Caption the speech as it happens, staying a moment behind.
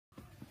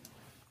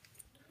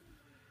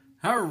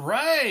All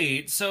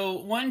right, so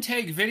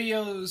one-take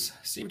videos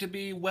seem to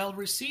be well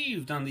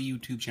received on the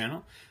YouTube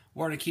channel.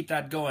 We're going to keep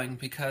that going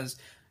because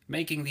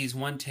making these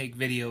one-take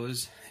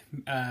videos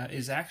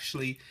is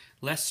actually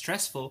less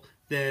stressful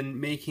than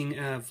making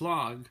a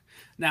vlog.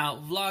 Now,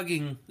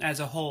 vlogging as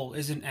a whole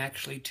isn't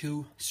actually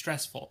too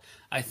stressful.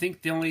 I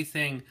think the only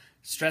thing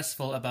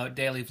stressful about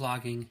daily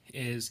vlogging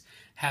is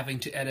having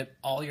to edit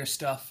all your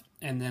stuff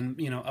and then,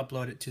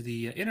 upload it to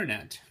the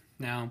internet.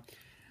 Now,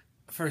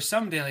 for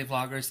some daily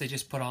vloggers, they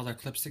just put all their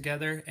clips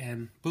together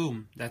and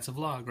boom, that's a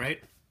vlog,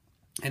 right?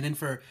 And then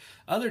for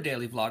other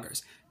daily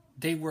vloggers,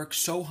 they work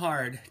so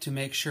hard to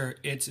make sure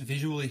it's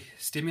visually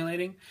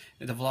stimulating,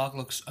 that the vlog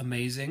looks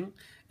amazing,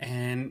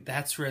 and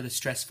that's where the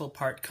stressful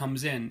part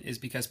comes in, is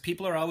because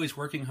people are always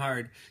working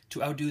hard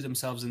to outdo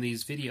themselves in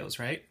these videos,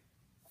 right?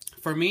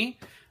 For me,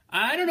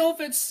 I don't know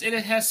if it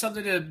has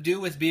something to do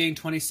with being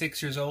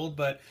 26 years old,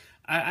 but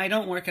I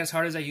don't work as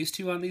hard as I used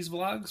to on these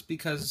vlogs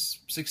because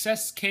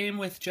success came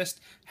with just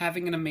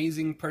having an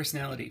amazing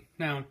personality.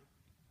 Now,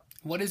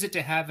 what is it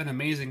to have an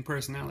amazing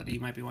personality, you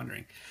might be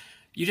wondering?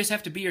 You just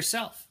have to be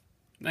yourself.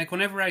 Like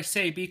whenever I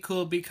say be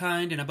cool, be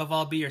kind, and above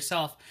all be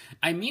yourself,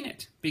 I mean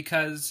it.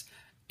 Because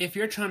if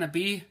you're trying to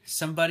be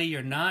somebody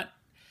you're not,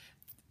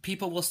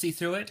 people will see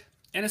through it.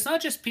 And it's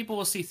not just people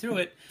will see through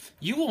it,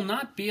 you will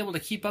not be able to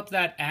keep up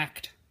that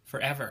act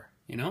forever,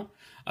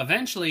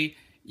 Eventually,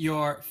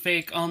 your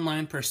fake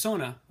online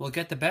persona will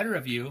get the better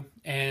of you,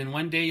 and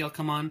one day you'll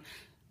come on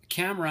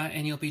camera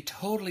and you'll be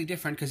totally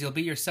different because you'll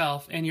be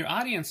yourself, and your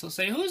audience will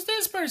say, who's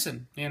this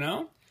person,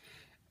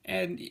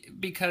 And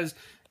because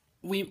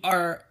we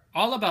are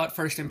all about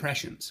first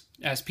impressions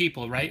as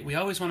people, right? We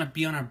always want to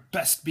be on our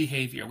best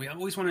behavior. We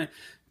always want to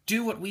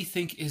do what we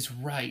think is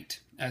right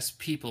as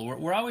people.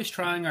 We're always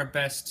trying our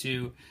best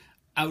to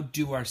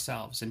outdo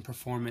ourselves in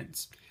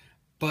performance.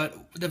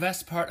 But the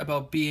best part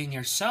about being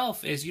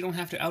yourself is you don't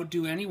have to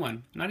outdo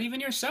anyone, not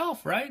even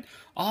yourself, right?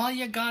 All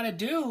you gotta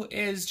do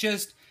is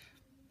just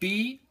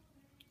be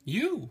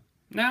you.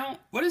 Now,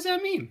 what does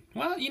that mean?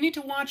 Well, you need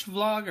to watch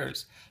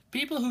vloggers,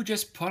 people who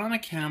just put on a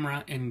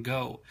camera and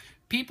go,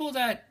 people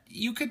that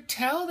you could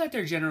tell that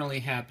they're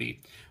generally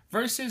happy,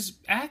 versus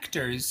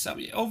actors.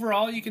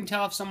 Overall, you can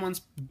tell if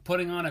someone's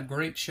putting on a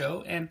great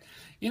show. And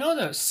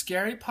the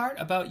scary part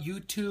about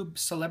YouTube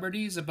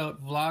celebrities,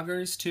 about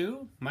vloggers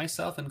too,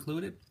 myself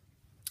included,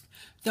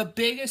 the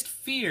biggest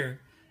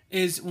fear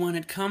is when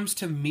it comes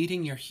to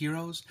meeting your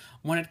heroes,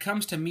 when it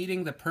comes to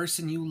meeting the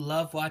person you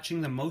love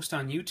watching the most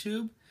on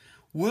YouTube,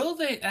 will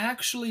they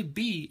actually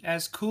be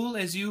as cool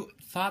as you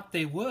thought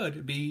they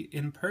would be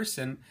in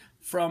person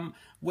from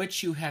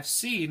which you have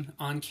seen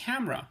on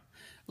camera?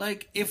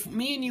 Like, if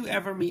me and you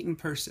ever meet in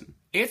person,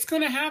 it's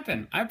going to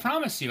happen. I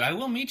promise you, I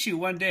will meet you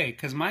one day,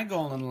 because my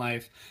goal in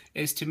life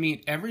is to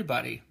meet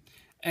everybody.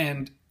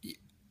 And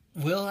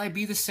will I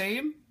be the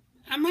same?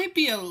 I might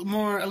be a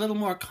little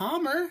more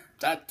calmer.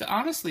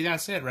 Honestly,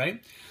 that's it,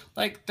 right?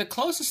 Like, the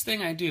closest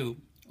thing I do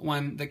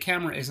when the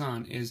camera is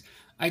on is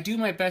I do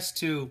my best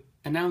to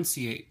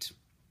enunciate.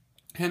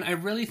 And I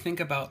really think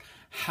about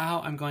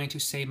how I'm going to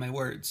say my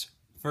words.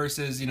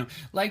 Versus,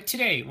 like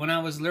today, when I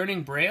was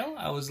learning Braille,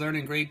 I was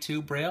learning grade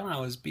 2 Braille.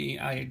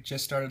 I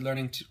just started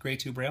learning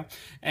grade 2 Braille.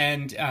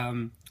 And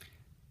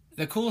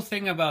the cool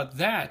thing about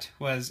that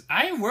was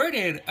I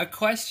worded a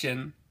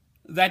question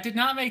that did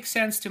not make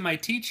sense to my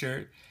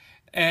teacher.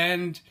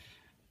 And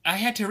I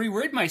had to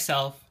reword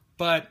myself,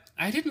 but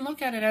I didn't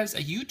look at it as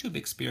a YouTube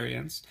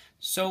experience.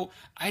 So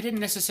I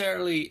didn't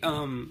necessarily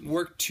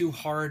work too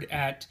hard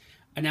at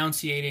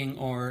enunciating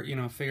or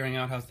figuring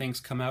out how things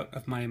come out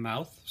of my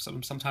mouth.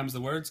 Sometimes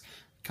the words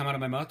come out of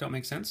my mouth don't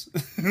make sense.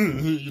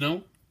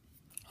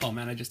 Oh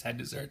man, I just had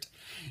dessert.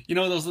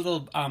 Those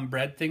little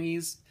bread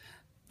thingies,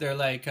 they're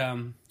like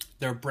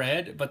they're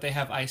bread, but they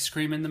have ice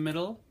cream in the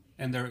middle,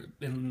 and they're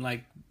in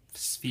like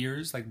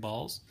spheres, like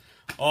balls.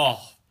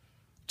 Oh,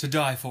 to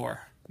die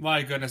for.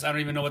 My goodness, I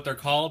don't even know what they're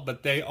called,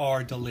 but they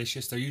are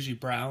delicious. They're usually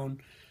brown,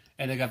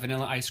 and they got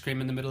vanilla ice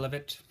cream in the middle of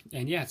it.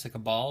 And yeah, it's like a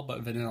ball,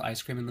 but vanilla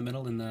ice cream in the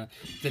middle, and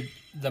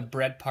the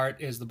bread part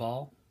is the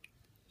ball.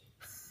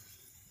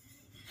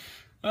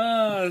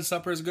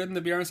 Supper is good in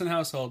the Bjornson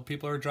household.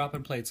 People are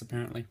dropping plates,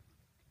 apparently.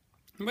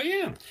 But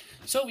yeah,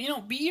 so,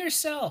 be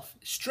yourself.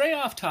 Stray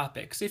off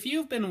topics. If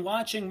you've been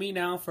watching me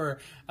now for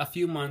a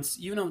few months,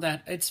 you know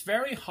that it's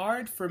very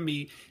hard for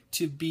me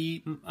to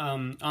be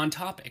on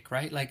topic,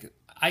 right? Like,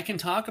 I can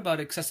talk about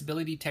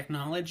accessibility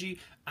technology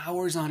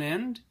hours on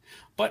end,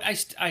 but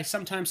I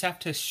sometimes have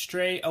to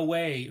stray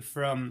away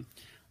from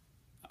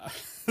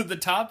the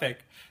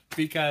topic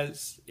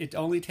because it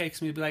only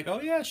takes me to be like, oh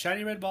yeah,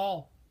 shiny red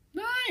ball.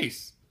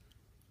 Nice.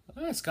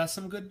 Oh, it's got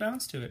some good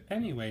bounce to it.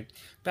 Anyway,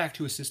 back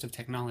to assistive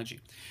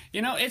technology.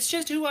 It's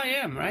just who I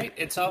am, right?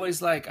 It's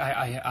always like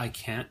I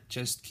can't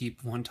just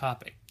keep one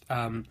topic.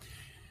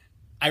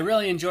 I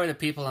really enjoy the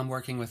people I'm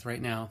working with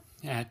right now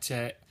at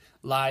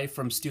live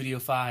from Studio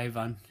 5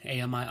 on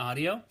AMI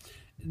Audio.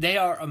 They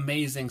are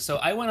amazing. So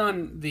I went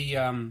on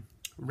the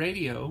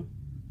radio,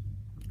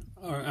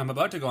 or I'm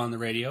about to go on the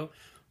radio,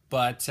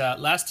 but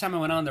last time I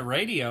went on the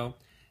radio,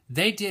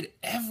 They did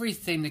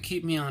everything to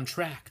keep me on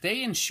track.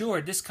 They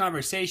ensured this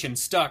conversation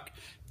stuck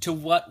to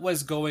what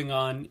was going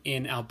on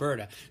in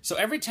Alberta. So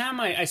every time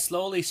I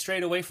slowly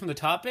strayed away from the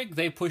topic,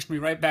 they pushed me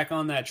right back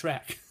on that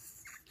track.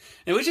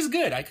 Which is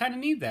good. I kind of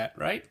need that,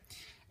 right?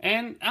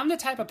 And I'm the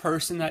type of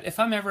person that if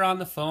I'm ever on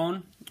the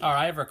phone or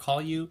I ever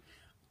call you,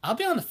 I'll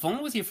be on the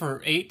phone with you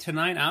for 8 to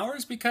 9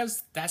 hours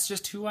because that's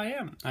just who I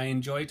am. I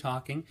enjoy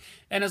talking.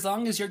 And as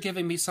long as you're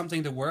giving me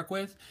something to work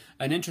with,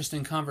 an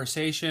interesting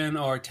conversation,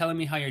 or telling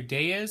me how your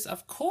day is,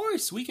 of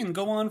course, we can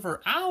go on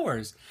for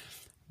hours.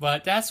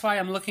 But that's why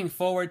I'm looking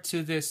forward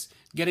to this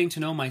getting to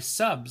know my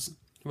subs,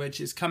 which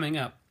is coming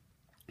up.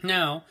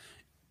 Now,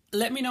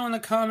 let me know in the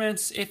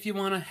comments if you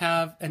want to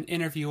have an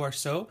interview or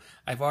so.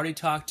 I've already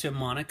talked to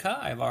Monica.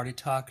 I've already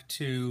talked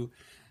to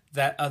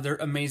that other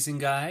amazing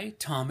guy,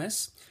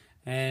 Thomas.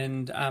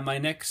 And my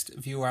next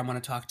viewer I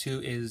want to talk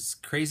to is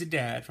Crazy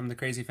Dad from the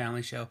Crazy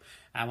Family Show.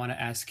 I want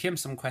to ask him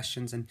some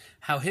questions and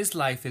how his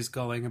life is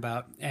going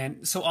about.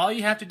 And so all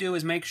you have to do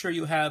is make sure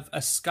you have a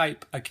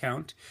Skype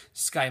account.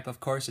 Skype, of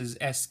course, is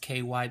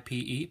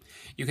SKYPE.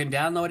 You can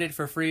download it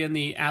for free in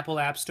the Apple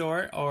App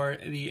Store or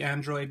the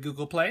Android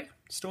Google Play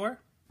Store.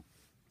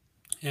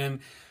 And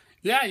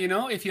yeah, you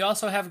know, if you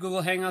also have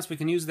Google Hangouts, we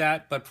can use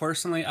that. But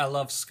personally, I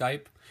love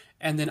Skype.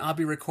 And then I'll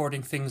be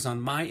recording things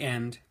on my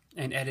end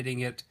and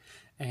editing it.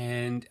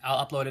 And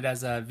I'll upload it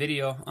as a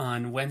video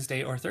on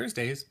Wednesday or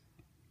Thursdays.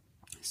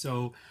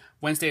 So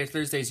Wednesday or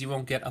Thursdays, you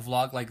won't get a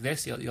vlog like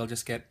this. You'll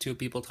just get two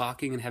people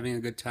talking and having a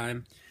good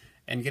time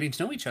and getting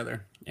to know each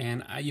other.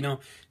 And, you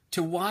know,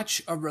 to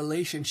watch a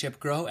relationship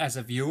grow as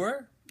a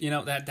viewer, you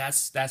know,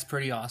 that's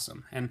pretty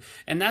awesome. And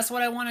that's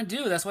what I want to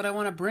do. That's what I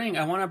want to bring.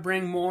 I want to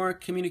bring more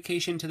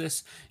communication to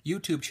this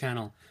YouTube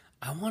channel.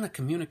 I want to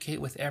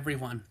communicate with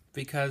everyone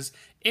because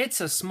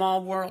it's a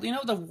small world. You know,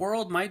 the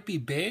world might be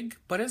big,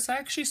 but it's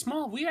actually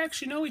small. We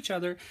actually know each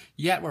other,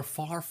 yet we're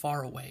far,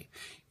 far away.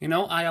 You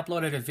know, I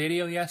uploaded a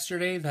video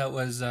yesterday that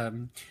was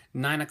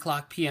 9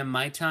 o'clock p.m.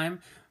 my time,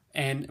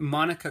 and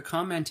Monica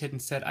commented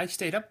and said, I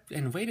stayed up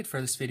and waited for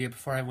this video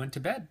before I went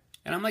to bed.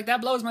 And I'm like,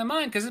 that blows my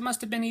mind because it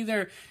must have been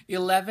either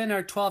 11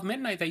 or 12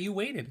 midnight that you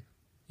waited,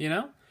 you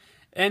know?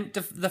 And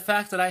the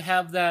fact that I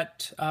have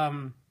that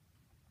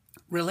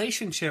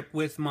relationship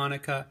with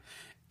Monica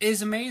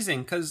is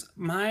amazing because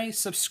my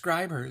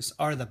subscribers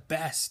are the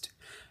best.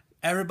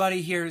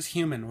 Everybody here is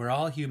human. We're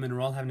all human.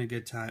 We're all having a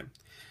good time.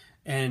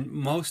 And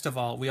most of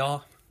all, we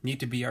all need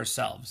to be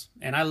ourselves.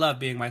 And I love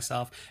being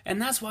myself. And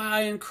that's why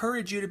I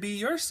encourage you to be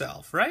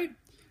yourself, right?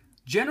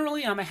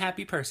 Generally, I'm a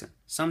happy person.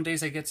 Some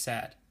days I get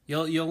sad.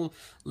 You'll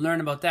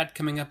learn about that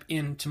coming up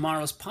in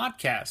tomorrow's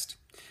podcast.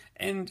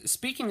 And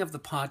speaking of the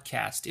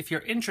podcast, if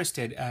you're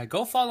interested,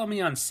 go follow me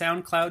on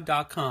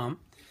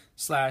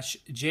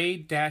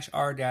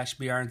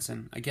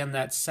soundcloud.com/J-R-Bjornson. Again,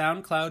 that's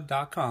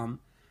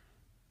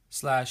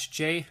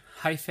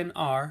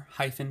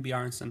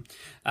soundcloud.com/J-R-Bjornson.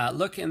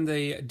 Look in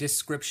the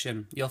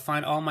description. You'll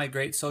find all my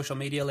great social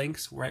media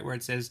links right where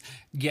it says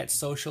Get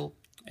Social.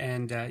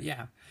 And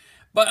yeah.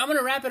 But I'm going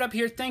to wrap it up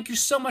here. Thank you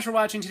so much for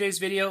watching today's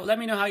video. Let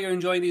me know how you're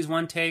enjoying these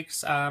one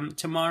takes.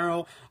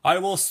 Tomorrow, I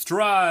will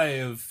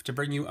strive to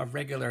bring you a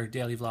regular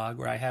daily vlog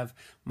where I have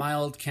my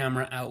old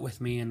camera out with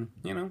me. And,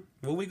 you know,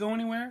 will we go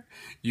anywhere?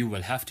 You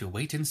will have to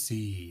wait and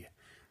see.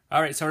 All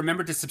right, so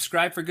remember to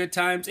subscribe for good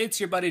times. It's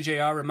your buddy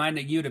JR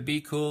reminding you to be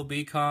cool,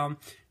 be calm.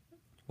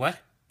 What?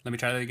 Let me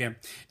try that again.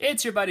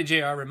 It's your buddy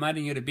JR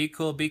reminding you to be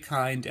cool, be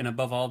kind, and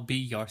above all, be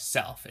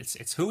yourself.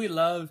 It's who we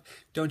love.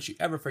 Don't you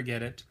ever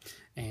forget it.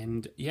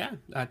 And yeah,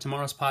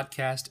 tomorrow's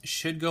podcast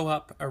should go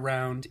up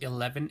around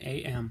 11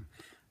 a.m.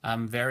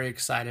 I'm very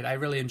excited. I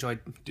really enjoyed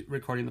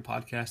recording the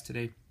podcast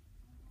today.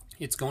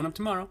 It's going up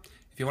tomorrow.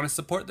 If you want to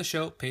support the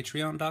show,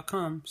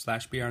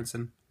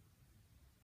 patreon.com/Bjornson.